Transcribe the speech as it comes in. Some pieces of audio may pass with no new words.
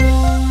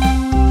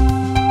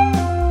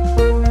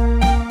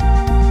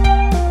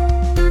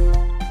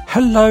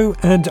Hello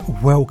and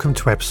welcome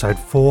to episode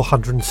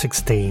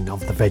 416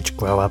 of the Veg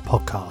Grower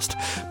podcast.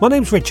 My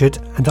name's Richard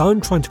and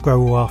I'm trying to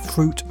grow our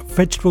fruit,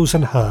 vegetables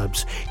and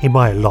herbs in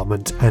my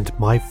allotment and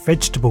my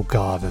vegetable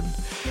garden.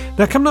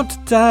 Now coming up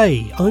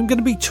today, I'm going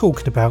to be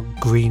talking about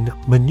green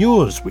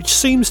manures, which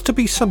seems to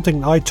be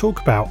something I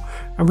talk about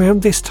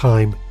around this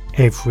time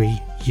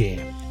every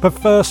year. But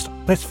first,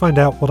 let's find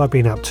out what I've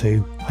been up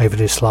to over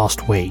this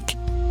last week.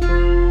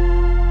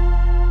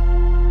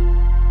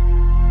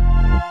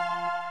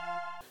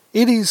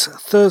 It is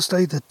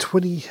Thursday the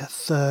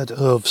 23rd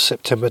of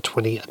September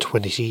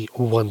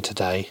 2021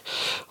 today.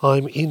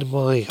 I'm in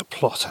my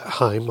plot at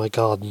home, my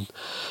garden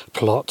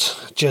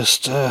plot.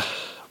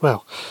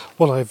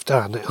 What I've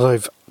done,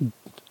 I've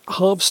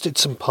harvested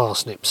some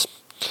parsnips,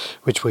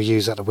 which we'll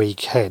use at the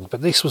weekend,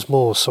 but this was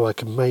more so I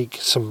can make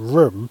some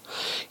room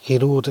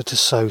in order to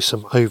sow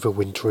some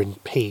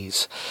overwintering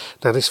peas.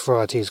 Now this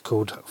variety is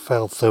called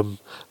Feltham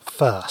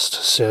First,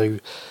 so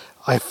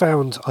I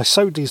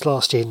sowed these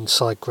last year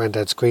inside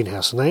Grandad's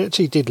greenhouse and they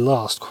actually did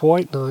last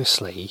quite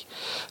nicely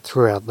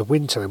throughout the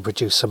winter and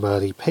produce some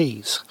early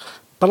peas.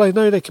 But I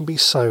know they can be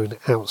sown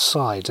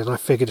outside and I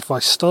figured if I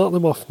start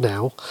them off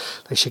now,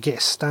 they should get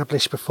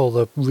established before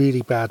the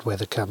really bad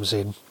weather comes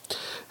in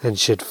and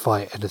should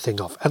fight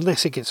anything off,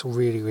 unless it gets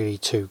really, really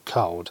too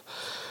cold.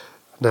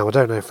 Now I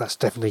don't know if that's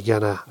definitely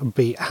going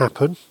to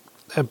happen.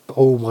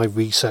 All my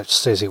research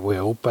says it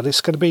will, but it's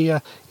going to be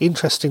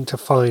interesting to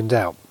find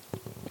out.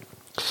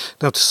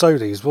 Now to sow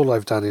these, what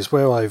I've done is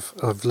where I've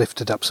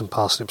lifted up some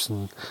parsnips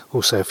and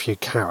also a few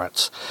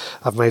carrots,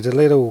 I've made a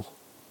little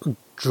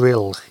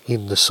drill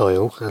in the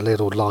soil, a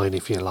little line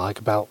if you like,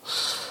 about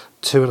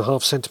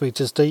 2.5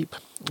 centimetres deep,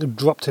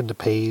 dropped in the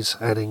peas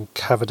and then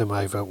covered them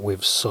over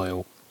with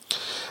soil.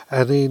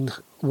 And then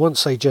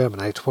once they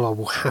germinate, what I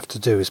will have to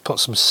do is put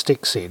some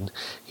sticks in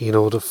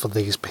order for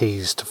these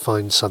peas to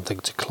find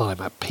something to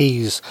climb at.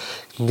 Peas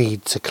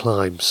need to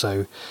climb,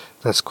 so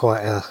that's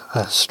quite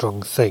a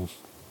strong thing.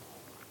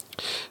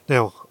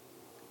 Now,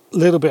 a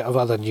little bit of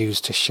other news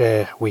to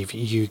share with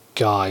you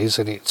guys,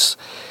 and it's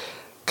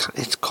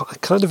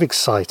kind of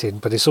exciting,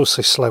 but it's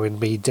also slowing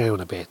me down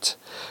a bit.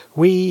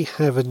 We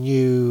have a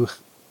new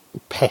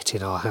pet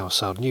in our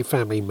household, a new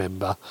family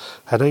member.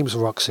 Her name's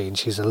Roxy, and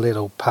she's a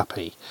little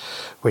puppy.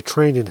 We're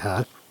training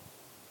her.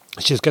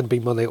 She's going to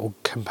be my little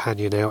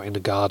companion out in the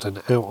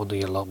garden, out on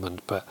the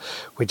allotment, but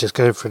we're just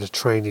going through the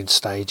training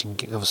stage, and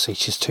obviously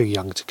she's too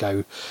young to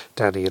go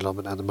down the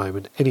allotment at the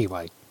moment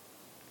anyway.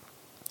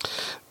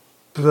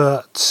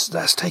 But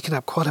that's taken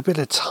up quite a bit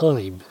of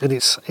time, and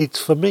it's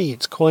for me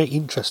it's quite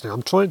interesting.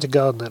 I'm trying to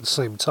garden at the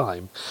same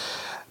time,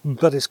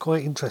 but it's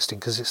quite interesting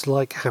because it's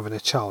like having a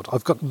child.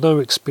 I've got no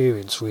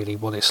experience really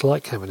what it's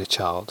like having a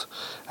child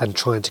and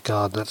trying to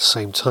garden at the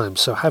same time.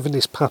 So having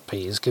this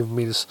puppy has given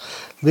me this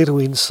little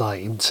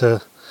insight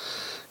into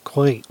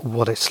quite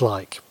what it's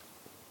like.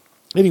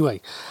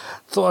 Anyway,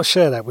 thought I'd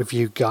share that with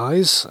you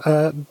guys.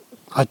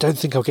 I don't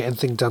think I'll get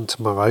anything done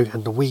tomorrow,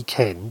 and the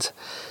weekend.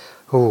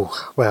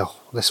 Oh, well,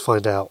 let's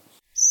find out.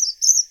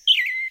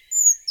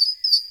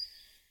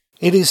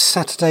 It is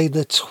Saturday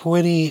the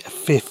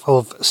 25th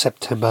of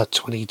September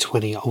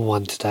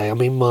 2021 today.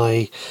 I'm in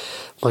my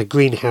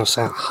greenhouse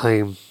at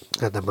home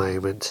at the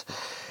moment.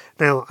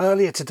 Now,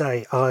 earlier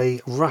today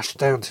I rushed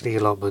down to the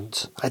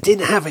allotment. I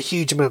didn't have a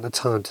huge amount of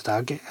time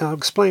today. I'll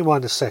explain why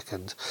in a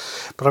second.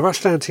 But I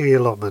rushed down to the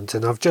allotment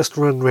and I've just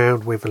run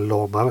round with a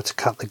lawnmower to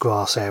cut the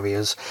grass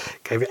areas.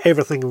 Gave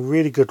everything a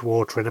really good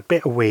watering, a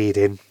bit of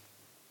weeding.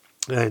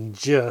 And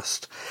I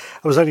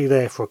was only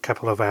there for a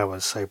couple of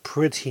hours, so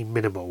pretty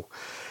minimal.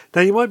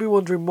 Now you might be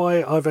wondering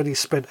why I've only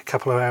spent a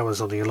couple of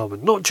hours on the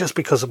allotment, not just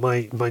because of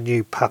my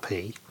new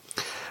puppy,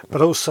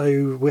 but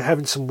also we're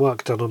having some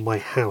work done on my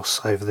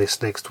house over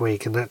this next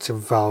week, and that's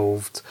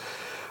involved,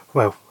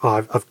 well,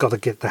 I've got to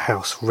get the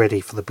house ready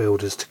for the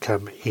builders to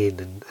come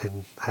in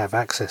and have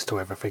access to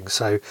everything,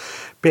 so a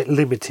bit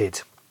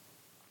limited.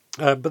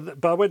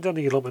 But I went down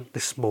the allotment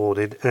this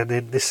morning, and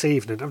then this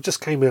evening I've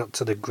just came out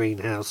to the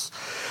greenhouse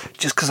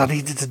just because I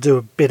needed to do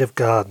a bit of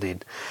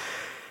gardening.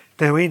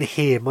 Now in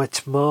here my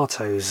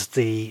tomatoes,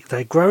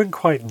 they're growing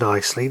quite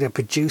nicely. They're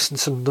producing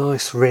some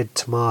nice red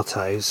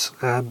tomatoes,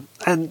 and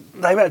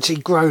they've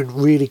actually grown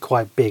really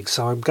quite big,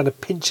 so I'm going to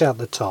pinch out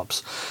the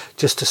tops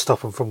just to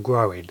stop them from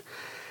growing.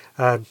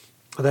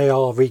 They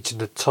are reaching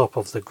the top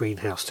of the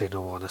greenhouse in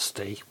all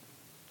honesty.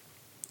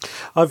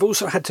 I've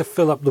also had to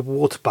fill up the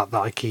water butt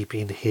that I keep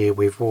in here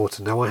with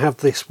water. Now I have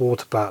this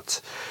water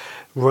butt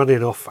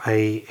running off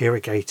a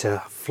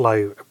Irrigator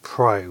Flow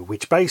Pro,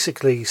 which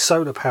basically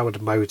solar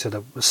powered motor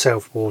that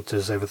self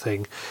waters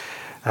everything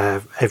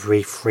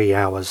every 3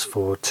 hours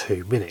for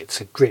 2 minutes.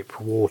 It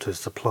drip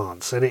waters the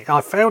plants, and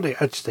I found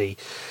it actually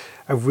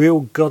a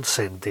real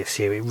godsend this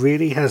year. It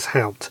really has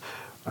helped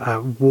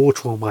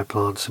water all my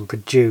plants and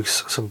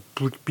produce some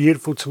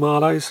beautiful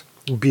tomatoes,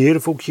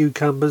 beautiful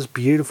cucumbers,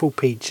 beautiful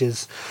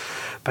peaches,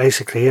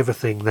 basically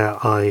everything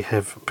that I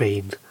have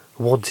been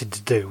wanting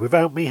to do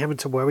without me having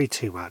to worry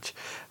too much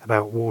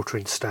about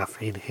watering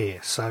stuff in here.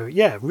 So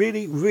yeah,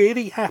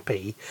 really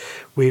happy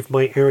with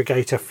my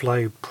Irrigator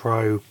Flow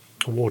Pro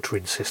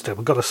watering system.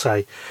 I've got to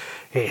say,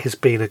 it has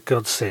been a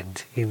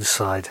godsend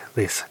inside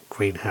this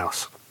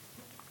greenhouse.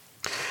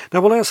 Now,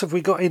 what else have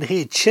we got in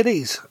here?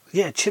 Chilies.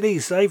 Yeah,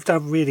 chilies, they've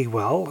done really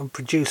well and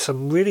produced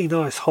some really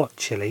nice hot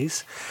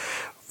chilies.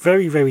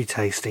 Very, very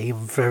tasty and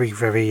very,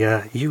 very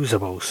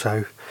usable.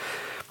 So,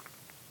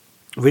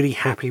 really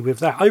happy with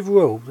that.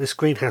 Overall, this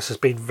greenhouse has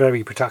been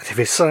very productive.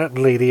 It's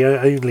certainly the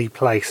only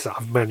place that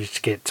I've managed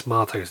to get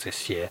tomatoes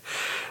this year.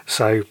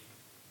 So,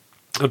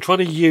 I'm trying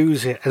to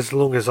use it as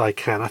long as I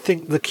can. I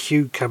think the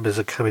cucumbers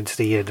are coming to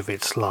the end of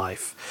its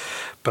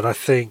life. But I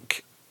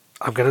think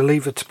I'm going to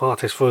leave the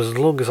tomatoes for as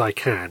long as I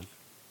can.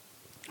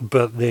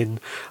 But then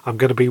I'm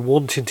going to be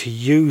wanting to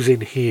use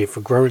in here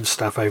for growing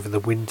stuff over the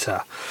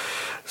winter.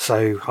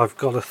 So I've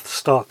got to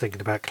start thinking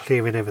about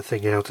clearing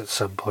everything out at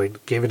some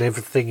point, giving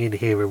everything in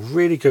here a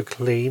really good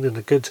clean and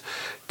a good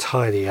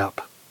tidy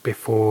up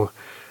before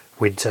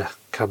winter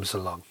comes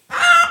along.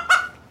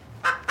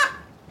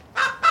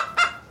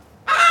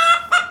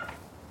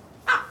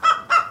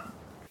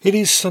 It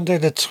is Sunday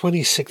the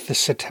 26th of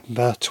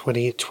September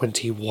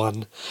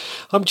 2021.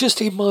 I'm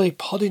just in my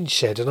podding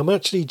shed and I'm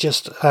actually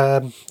just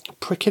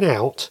pricking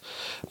out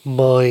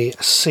my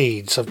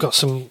seeds. I've got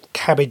some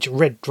cabbage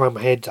red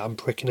drumhead that I'm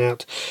pricking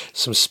out,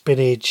 some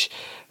spinach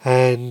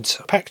and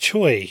pak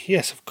choi.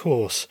 Yes, of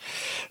course.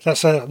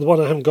 That's the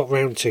one I haven't got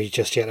round to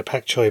just yet, a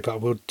pak choi, but I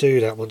will do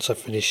that once I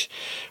finish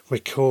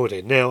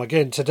recording. Now,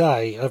 again,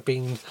 today I've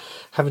been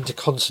having to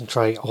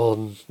concentrate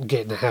on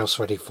getting the house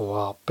ready for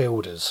our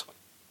builders.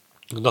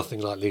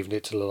 Nothing like leaving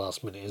it to the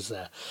last minute, is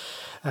there?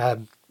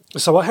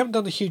 So I haven't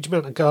done a huge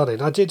amount of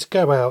gardening. I did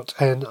go out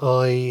and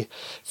I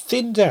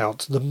thinned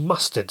out the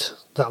mustard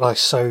that I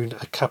sown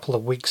a couple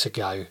of weeks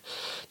ago,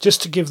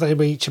 just to give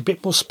them each a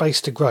bit more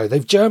space to grow.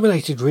 They've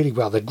germinated really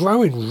well. They're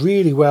growing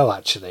really well,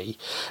 actually.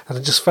 And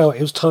I just felt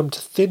it was time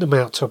to thin them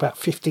out to about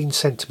 15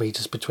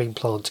 centimetres between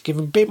plants, to give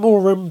them a bit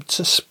more room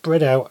to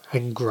spread out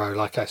and grow,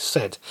 like I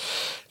said.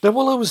 Now,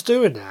 while I was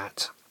doing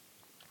that,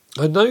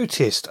 I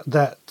noticed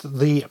that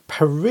the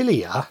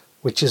Perilla,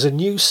 which is a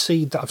new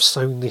seed that I've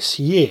sown this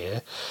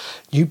year,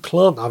 new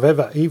plant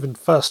I've even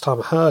first time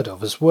heard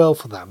of as well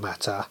for that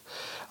matter,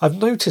 I've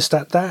noticed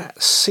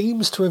that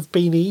seems to have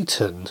been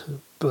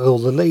eaten, or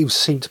the leaves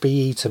seem to be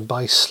eaten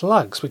by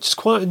slugs, which is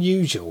quite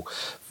unusual.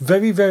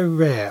 Very, very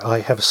rare I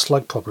have a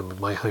slug problem in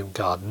my home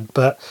garden,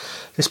 but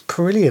this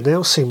Perilla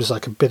now seems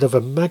like a bit of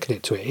a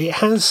magnet to it. It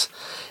has,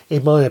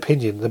 in my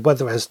opinion, the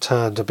weather has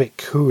turned a bit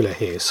cooler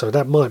here, so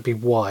that might be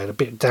why, and a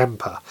bit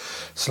damper.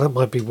 So that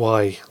might be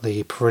why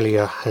the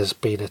Perilla has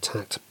been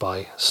attacked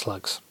by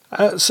slugs.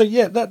 So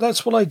yeah,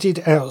 that's what I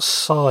did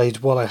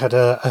outside while I had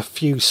a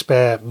few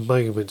spare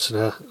moments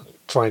and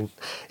try and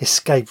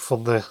escape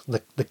from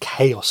the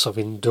chaos of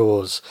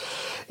indoors.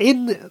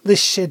 In this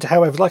shed,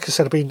 however, like I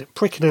said, I've been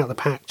pricking out the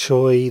pak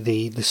choi,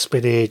 the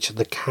spinach,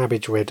 the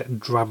cabbage red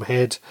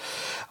drumhead.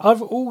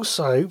 I've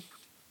also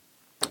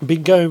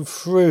been going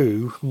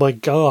through my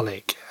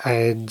garlic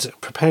and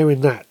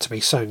preparing that to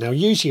be sown. Now,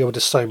 usually I would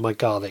have sown my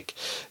garlic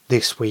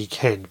this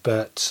weekend,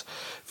 but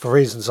for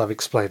reasons I've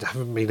explained, I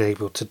haven't been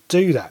able to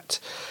do that.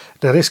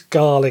 Now, this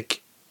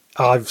garlic,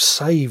 I've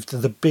saved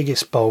the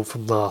biggest bulb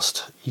from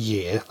last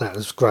year that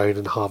was grown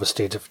and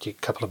harvested a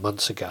couple of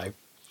months ago.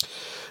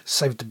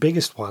 Saved the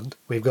biggest one.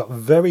 We've got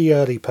very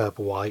early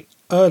purple white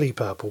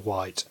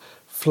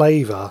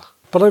flavour,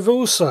 but I've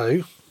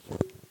also,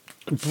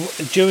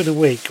 during the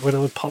week when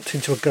I popped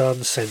into a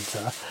garden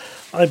centre,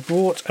 I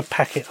bought a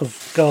packet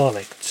of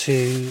garlic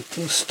to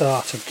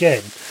start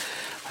again.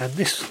 And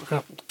this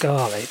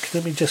garlic,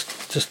 let me just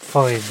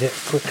find it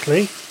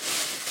quickly.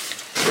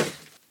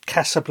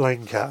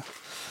 Casablanca.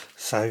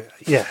 So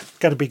yeah,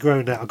 going to be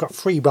growing out. I've got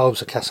 3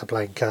 bulbs of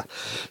Casablanca,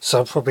 so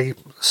I'll probably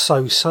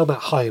sow some at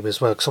home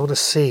as well, because I want to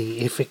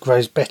see if it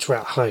grows better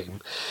at home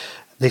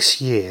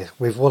this year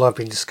with what I've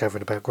been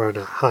discovering about growing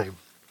at home.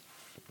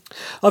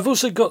 I've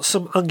also got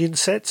some onion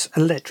sets,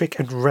 electric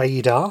and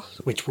radar,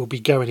 which will be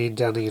going in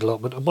down the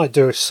allotment. I might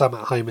do some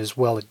at home as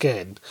well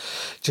again,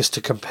 just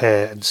to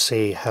compare and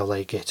see how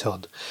they get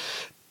on.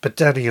 But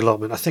down the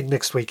allotment, I think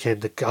next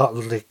weekend the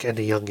garlic and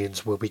the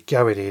onions will be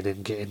going in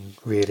and getting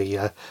really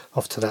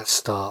off to that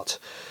start.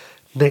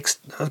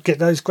 I'll get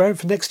those grown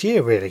for next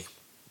year, really.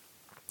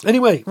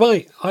 Anyway,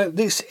 right,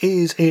 this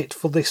is it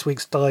for this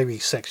week's diary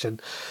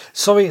section.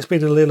 Sorry it's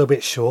been a little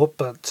bit short,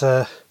 but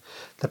the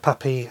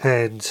puppy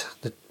and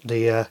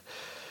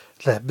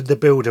the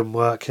building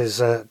work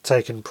has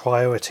taken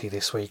priority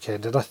this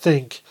weekend, and I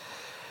think,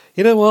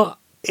 you know what,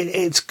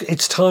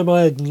 it's time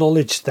I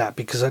acknowledge that,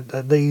 because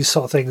these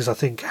sort of things I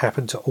think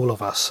happen to all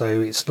of us. So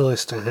it's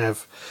nice to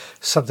have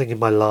something in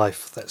my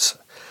life that's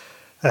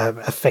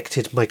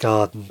affected my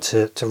garden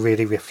to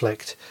really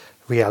reflect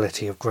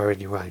reality of growing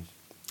your own.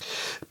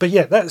 But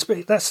yeah,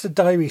 that's the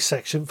diary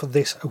section for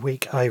this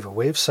week over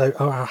with. So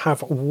I'll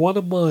have one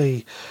of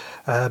my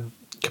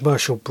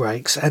commercial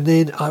breaks, and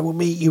then I will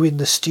meet you in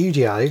the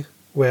studio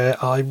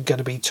where I'm going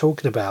to be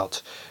talking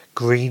about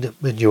green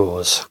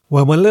manures.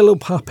 Well, my little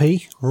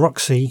puppy,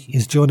 Roxy,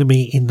 is joining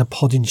me in the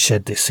podding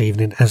shed this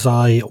evening as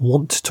I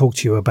want to talk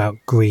to you about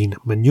green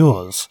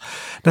manures.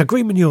 Now,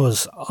 green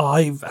manures,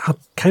 I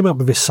came up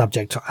with this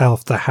subject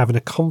after having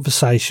a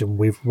conversation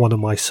with one of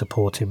my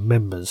supporting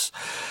members.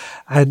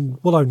 And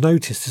what I've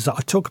noticed is that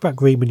I talk about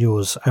green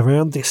manures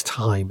around this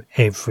time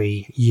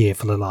every year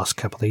for the last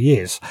couple of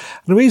years.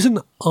 And the reason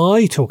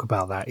I talk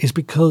about that is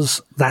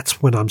because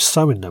that's when I'm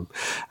sowing them.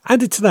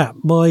 Added to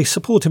that, my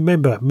supporting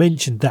member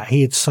mentioned that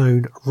he had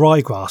sown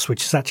ryegrass,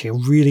 which is actually a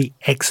really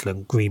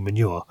excellent green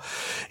manure.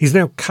 He's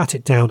now cut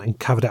it down and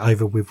covered it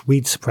over with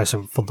weed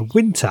suppressant for the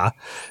winter,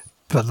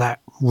 but that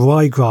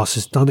ryegrass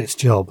has done its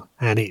job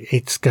and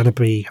it's going to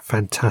be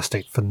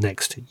fantastic for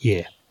next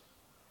year.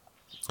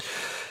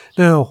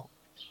 Now,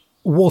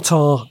 what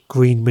are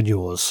green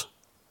manures?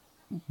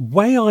 The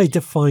way I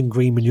define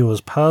green manures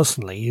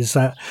personally is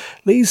that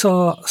these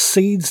are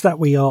seeds that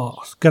we are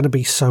going to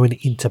be sowing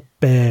into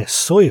bare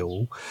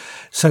soil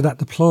so that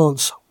the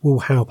plants will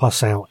help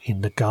us out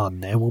in the garden.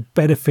 They will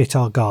benefit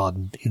our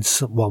garden in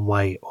one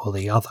way or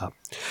the other.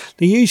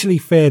 They're usually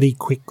fairly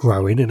quick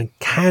growing and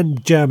can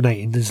germinate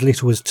in as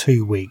little as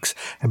 2 weeks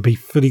and be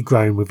fully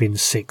grown within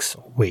 6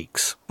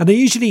 weeks. And they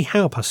usually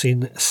help us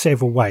in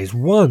several ways.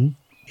 One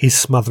is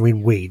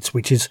smothering weeds,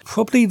 which is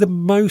probably the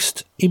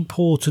most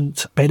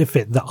important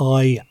benefit that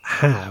I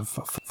have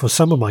for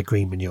some of my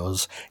green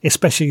manures,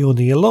 especially on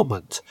the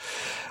allotment.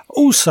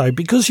 Also,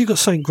 because you've got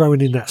something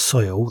growing in that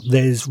soil,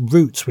 there's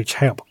roots which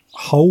help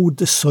hold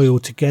the soil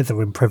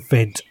together and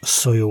prevent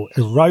soil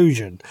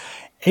erosion.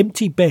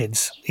 Empty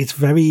beds, it's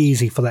very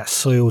easy for that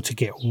soil to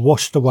get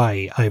washed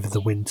away over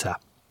the winter.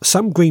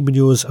 Some green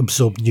manures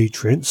absorb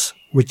nutrients,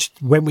 which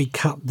when we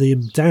cut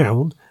them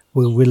down,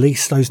 will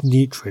release those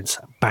nutrients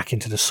back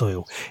into the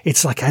soil.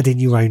 It's like adding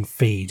your own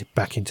feed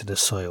back into the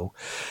soil.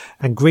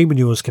 And green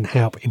manures can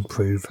help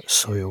improve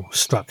soil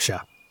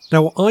structure.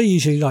 Now, I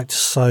usually like to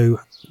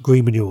sow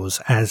green manures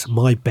as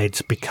my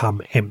beds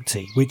become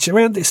empty, which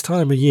around this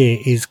time of year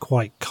is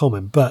quite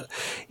common. But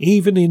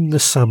even in the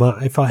summer,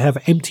 if I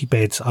have empty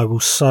beds, I will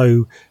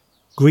sow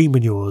green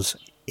manures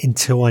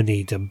until I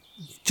need them,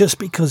 just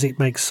because it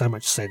makes so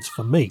much sense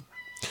for me.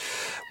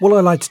 What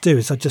I like to do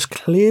is I just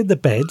clear the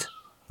bed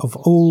of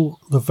all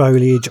the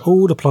foliage,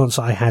 all the plants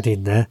that I had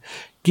in there,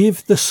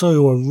 give the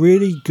soil a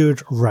really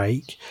good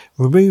rake,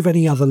 remove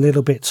any other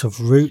little bits of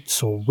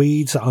roots or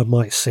weeds that I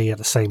might see at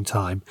the same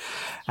time,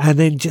 and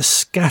then just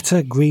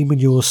scatter green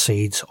manure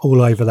seeds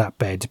all over that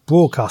bed,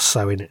 broadcast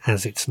sowing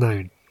as it's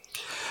known.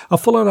 I'll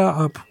follow that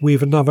up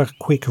with another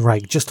quick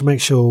rake just to make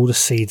sure all the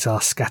seeds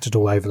are scattered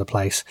all over the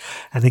place,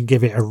 and then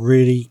give it a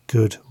really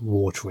good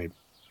watering.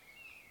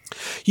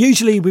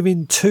 Usually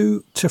within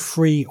 2 to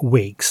 3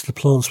 weeks, the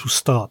plants will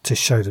start to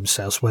show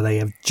themselves where they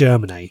have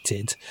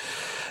germinated.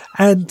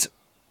 And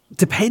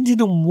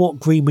depending on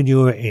what green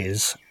manure it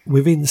is,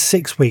 within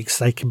 6 weeks,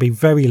 they can be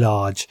very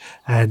large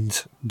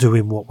and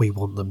doing what we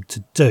want them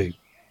to do.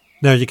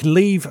 Now, you can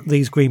leave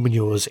these green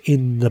manures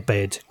in the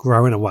bed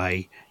growing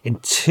away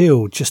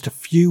until just a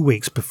few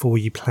weeks before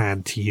you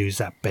plan to use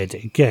that bed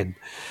again.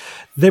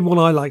 Then what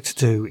I like to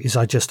do is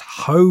I just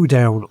hoe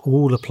down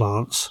all the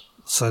plants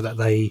so that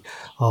they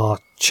are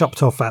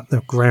chopped off at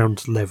the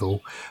ground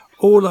level.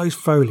 All those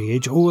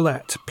foliage, all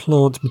that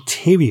plant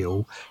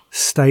material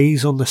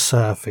stays on the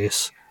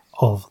surface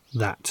of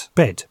that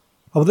bed.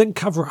 I will then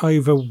cover it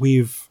over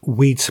with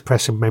weed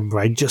suppressing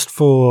membrane just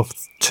for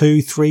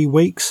 2-3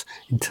 weeks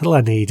until I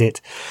need it.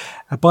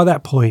 And by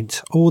that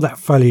point, all that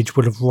foliage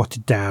will have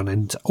rotted down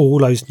and all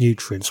those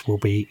nutrients will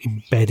be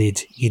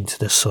embedded into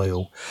the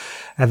soil.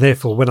 And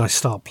therefore, when I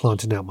start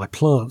planting out my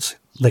plants,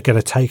 they're going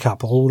to take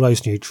up all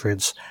those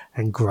nutrients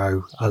and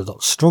grow a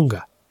lot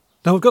stronger.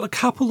 Now, I've got a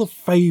couple of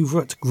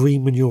favourite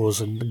green manures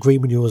and the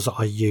green manures that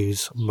I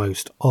use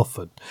most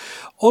often.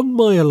 On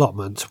my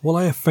allotment, what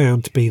I have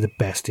found to be the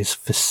best is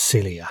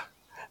Phacelia.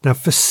 Now,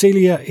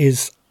 Phacelia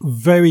is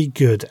very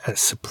good at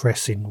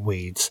suppressing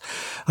weeds.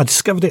 I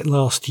discovered it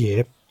last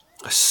year.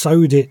 I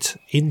sowed it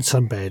in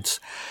some beds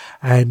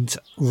and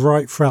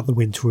right throughout the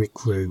winter it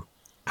grew.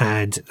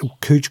 And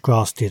couch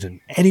grass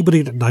didn't.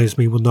 Anybody that knows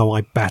me will know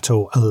I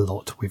battle a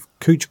lot with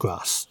couch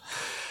grass.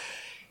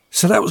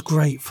 So that was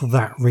great for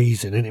that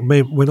reason. And it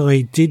meant when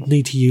I did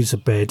need to use a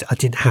bed, I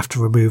didn't have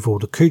to remove all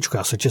the couch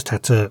grass. I just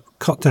had to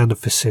cut down the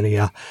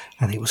Phacelia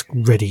and it was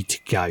ready to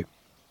go.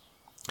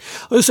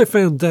 I also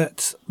found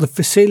that the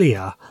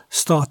Phacelia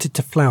started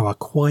to flower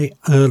quite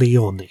early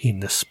on in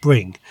the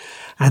spring.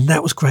 And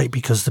that was great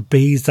because the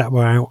bees that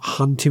were out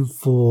hunting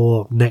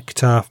for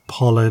nectar,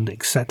 pollen,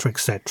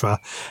 etc.,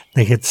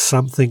 they had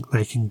something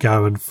they can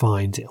go and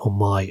find on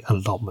my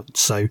allotment.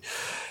 So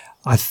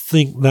I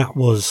think that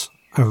was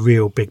a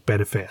real big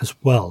benefit as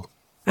well.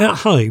 At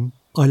home,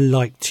 I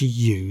like to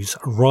use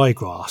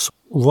ryegrass.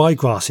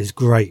 Ryegrass is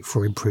great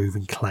for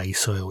improving clay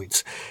soil.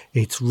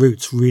 Its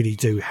roots really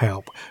do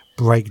help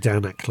break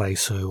down that clay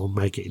soil and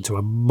make it into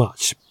a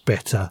much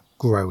better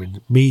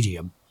growing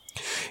medium.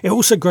 It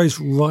also grows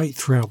right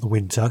throughout the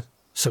winter,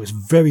 so it's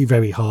very,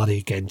 very hardy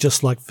again,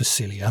 just like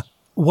Phacelia.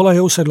 What I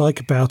also like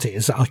about it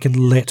is that I can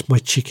let my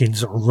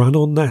chickens run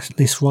on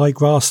this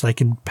ryegrass. They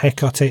can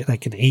peck at it, they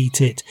can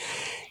eat it.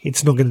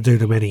 It's not going to do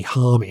them any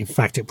harm. In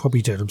fact, it'll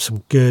probably do them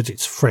some good.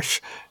 It's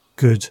fresh,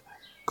 good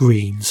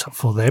greens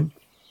for them.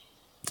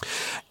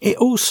 It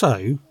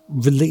also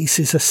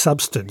releases a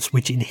substance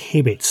which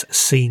inhibits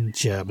seed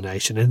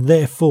germination and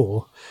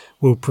therefore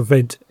will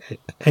prevent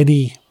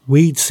any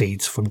weed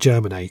seeds from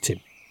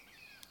germinating.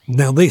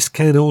 Now, this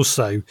can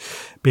also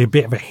be a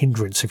bit of a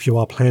hindrance if you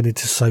are planning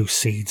to sow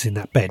seeds in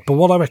that bed. But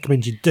what I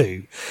recommend you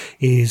do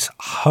is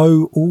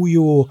hoe all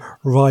your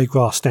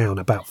ryegrass down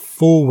about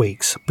 4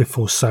 weeks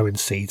before sowing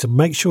seeds, and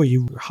make sure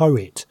you hoe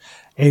it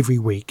every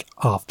week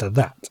after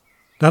that.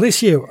 Now,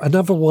 this year,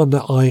 another one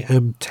that I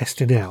am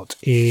testing out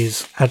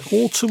is an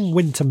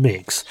autumn-winter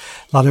mix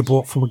that I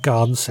bought from a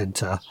garden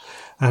centre,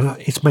 and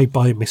it's made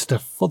by Mr.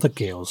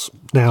 Fothergills.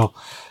 Now,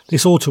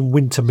 this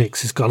autumn-winter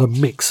mix has got a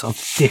mix of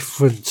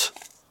different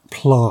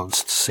plant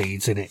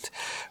seeds in it,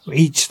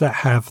 each that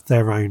have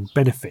their own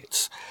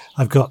benefits.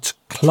 I've got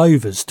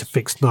clovers to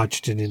fix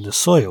nitrogen in the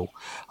soil.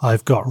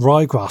 I've got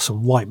ryegrass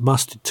and white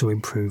mustard to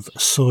improve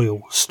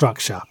soil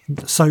structure.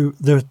 So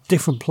the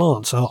different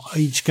plants are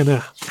each going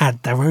to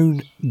add their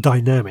own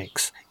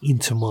dynamics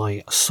into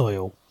my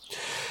soil.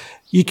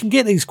 You can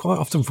get these quite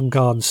often from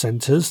garden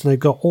centres. They've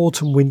got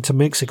autumn winter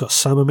mix, they've got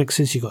summer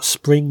mixes, you've got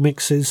spring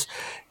mixes.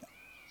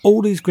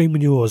 All these green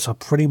manures are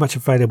pretty much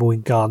available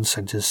in garden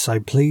centres, so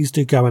please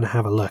do go and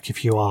have a look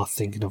if you are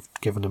thinking of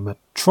giving them a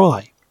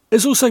try.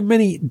 There's also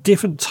many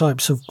different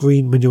types of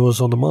green manures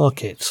on the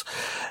market.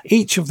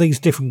 Each of these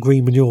different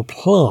green manure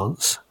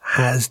plants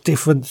has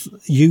different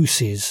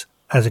uses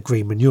as a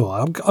green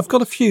manure. I've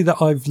got a few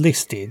that I've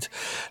listed.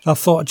 I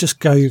thought I'd just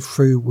go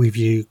through with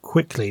you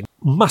quickly.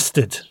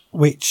 Mustard,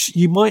 which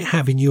you might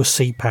have in your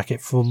seed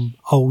packet from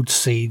old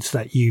seeds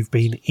that you've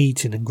been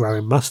eating and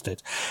growing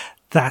mustard.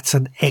 That's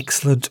an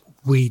excellent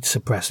weed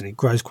suppressant. It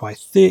grows quite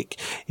thick.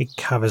 It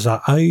covers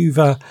up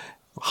over.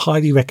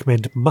 Highly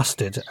recommend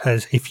mustard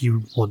as if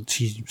you want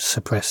to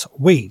suppress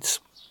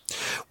weeds.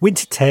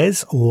 Winter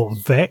tears or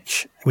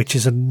vetch, which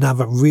is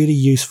another really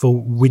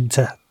useful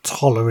winter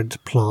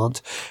tolerant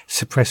plant,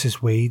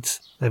 suppresses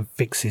weeds and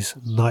fixes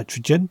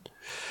nitrogen.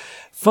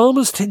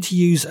 Farmers tend to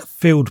use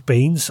field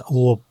beans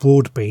or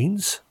broad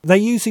beans. They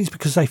use these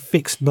because they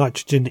fix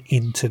nitrogen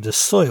into the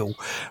soil.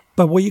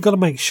 But what you've got to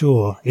make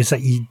sure is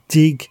that you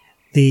dig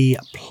the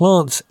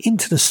plants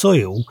into the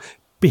soil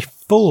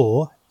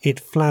before it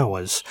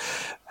flowers.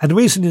 And the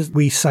reason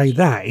we say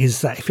that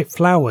is that if it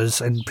flowers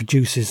and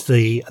produces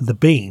the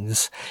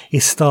beans,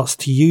 it starts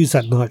to use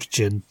that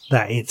nitrogen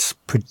that it's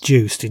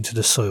produced into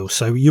the soil.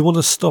 So you want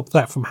to stop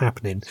that from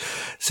happening.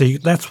 So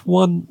that's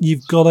one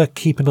you've got to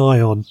keep an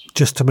eye on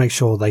just to make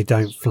sure they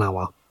don't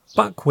flower.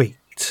 Buckwheat.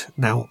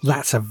 Now,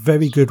 that's a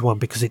very good one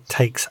because it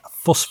takes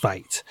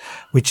phosphate,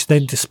 which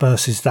then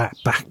disperses that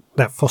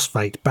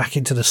phosphate back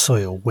into the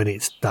soil when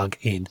it's dug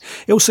in.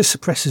 It also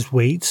suppresses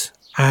weeds,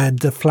 and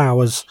the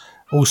flowers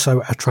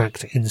also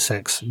attract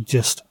insects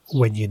just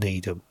when you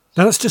need them.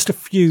 Now, that's just a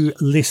few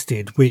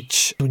listed,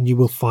 which you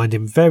will find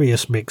in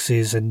various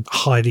mixes, and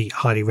highly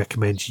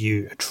recommend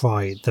you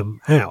try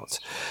them out.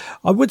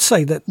 I would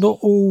say that not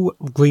all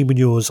green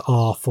manures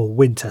are for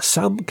winter.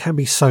 Some can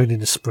be sown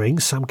in the spring,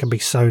 some can be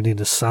sown in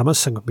the summer,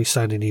 some can be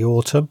sown in the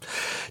autumn.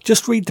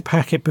 Just read the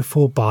packet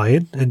before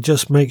buying and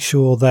just make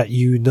sure that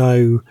you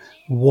know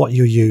what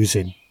you're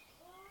using.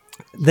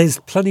 There's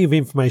plenty of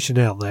information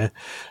out there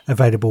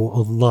available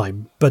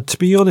online, but to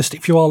be honest,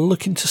 if you are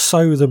looking to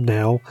sow them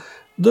now,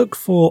 look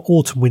for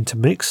autumn-winter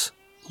mix,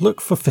 look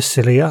for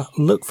Phacelia,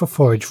 look for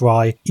forage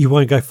rye. You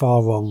won't go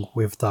far wrong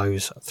with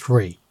those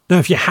three. Now,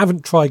 if you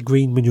haven't tried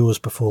green manures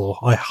before,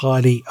 I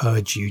highly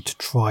urge you to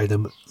try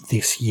them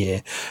this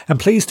year. And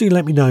please do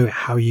let me know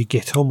how you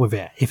get on with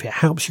it. If it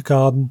helps your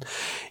garden,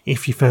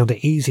 if you found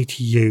it easy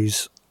to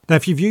use. Now,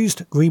 if you've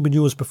used green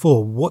manures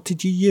before, what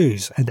did you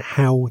use and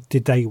how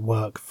did they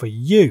work for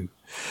you?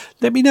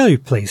 Let me know,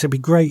 please. It'd be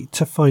great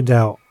to find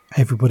out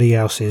everybody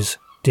else's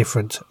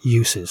different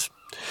uses.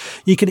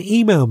 You can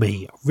email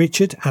me,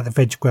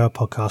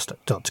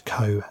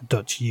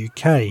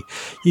 richard@theveggrowerpodcast.co.uk.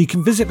 You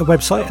can visit the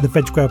website at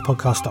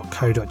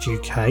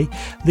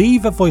theveggrowerpodcast.co.uk,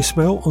 leave a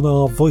voicemail on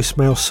our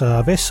voicemail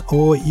service,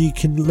 or you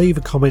can leave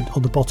a comment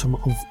on the bottom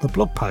of the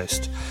blog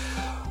post.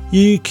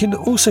 You can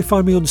also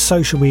find me on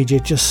social media,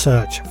 just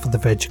search for the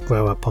Veg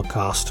Grower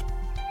Podcast.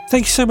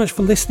 Thank you so much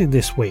for listening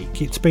this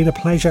week. It's been a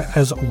pleasure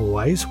as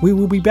always. We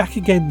will be back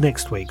again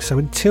next week, so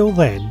until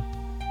then,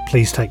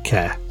 please take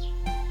care.